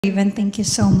Raven, thank you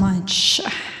so much.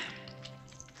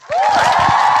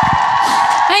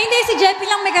 Ay, hindi. Si Jeppy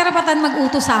lang may karapatan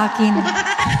mag-utos sa akin.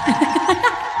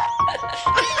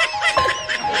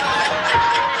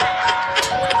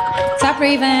 What's up,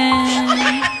 Raven?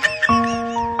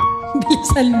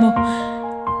 Bilisan mo.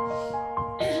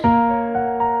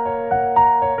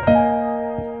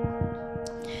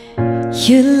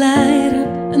 You light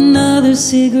up another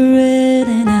cigarette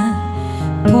and I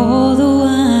pour the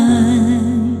wine.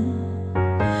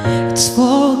 It's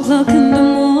 4 o'clock in the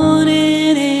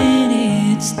morning and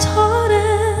it's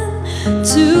starting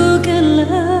to get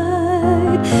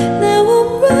light. Now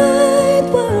I'm right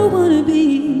where I wanna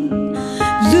be,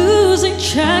 losing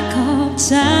track of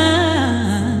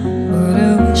time. But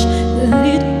I wish that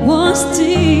it was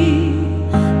still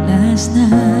last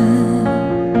night.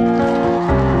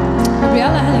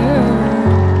 Gabriella, hello.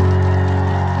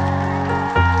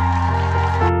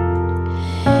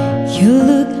 You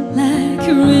look like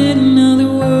you're in another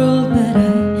world, but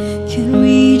I can't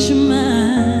reach your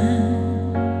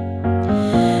mind.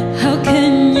 How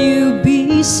can you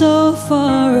be so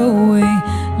far away,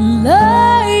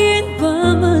 lying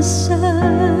by my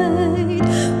side?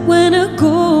 When I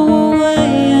go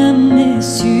away, I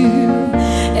miss you,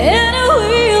 and I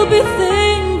will be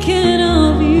thinking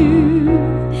of you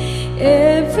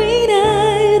every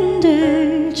night and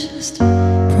day. Just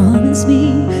promise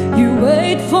me you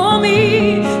wait for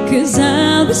me, 'cause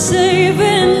I'll be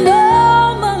saving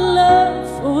all my love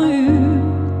for you,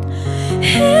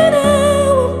 and I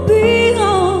will be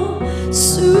home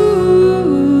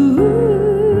soon.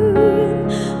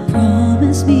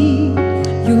 Promise me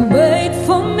you'll wait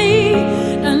for me.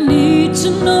 I need to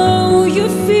know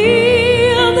you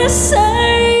feel the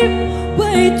same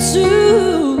way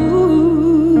too,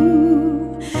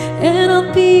 and I'll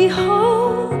be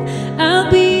home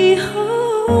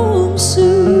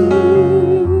soon.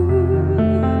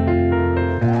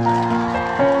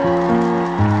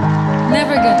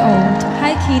 Never get old.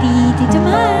 Hi, Kitty. Tito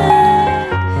Mike.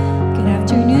 Good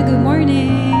afternoon, good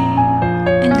morning,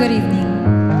 and good evening.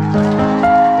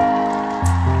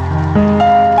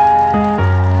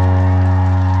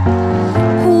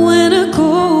 When I go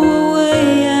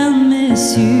away, I'll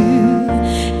miss you,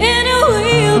 and I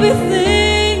will be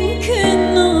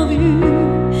thinking of you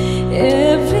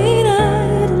every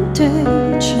night and day.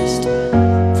 Just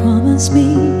promise me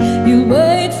you'll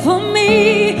wait for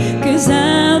me, 'cause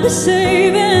I'll be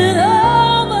saving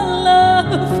all my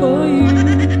love for you,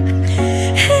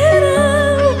 and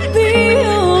I'll be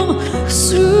home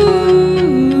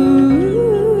soon.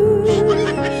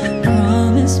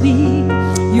 Promise me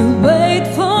you'll wait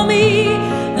for me.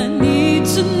 I need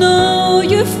to know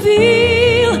you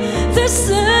feel the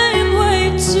same way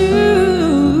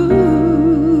too,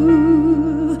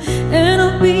 and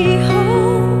I'll be home.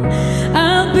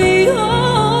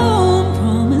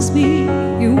 Promise me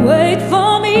you wait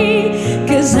for me,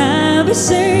 'cause I'll be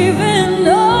saving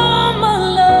all my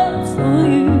love for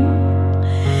you,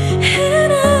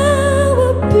 and I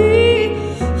will be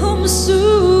home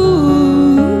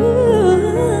soon.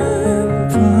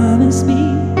 Promise me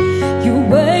you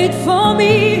wait for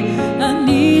me. I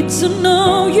need to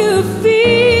know you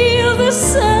feel the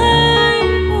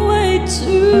same way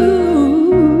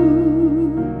too,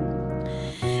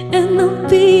 and I'll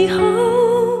be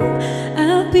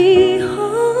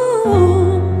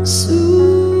home soon.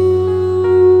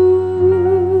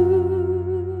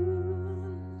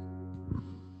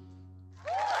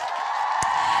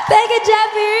 Thank you,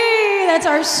 Jeffy. That's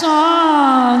our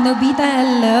song. Nobita,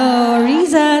 hello.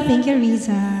 Riza, thank you,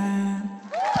 Riza.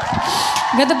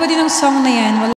 Ganda po din ang song na yan.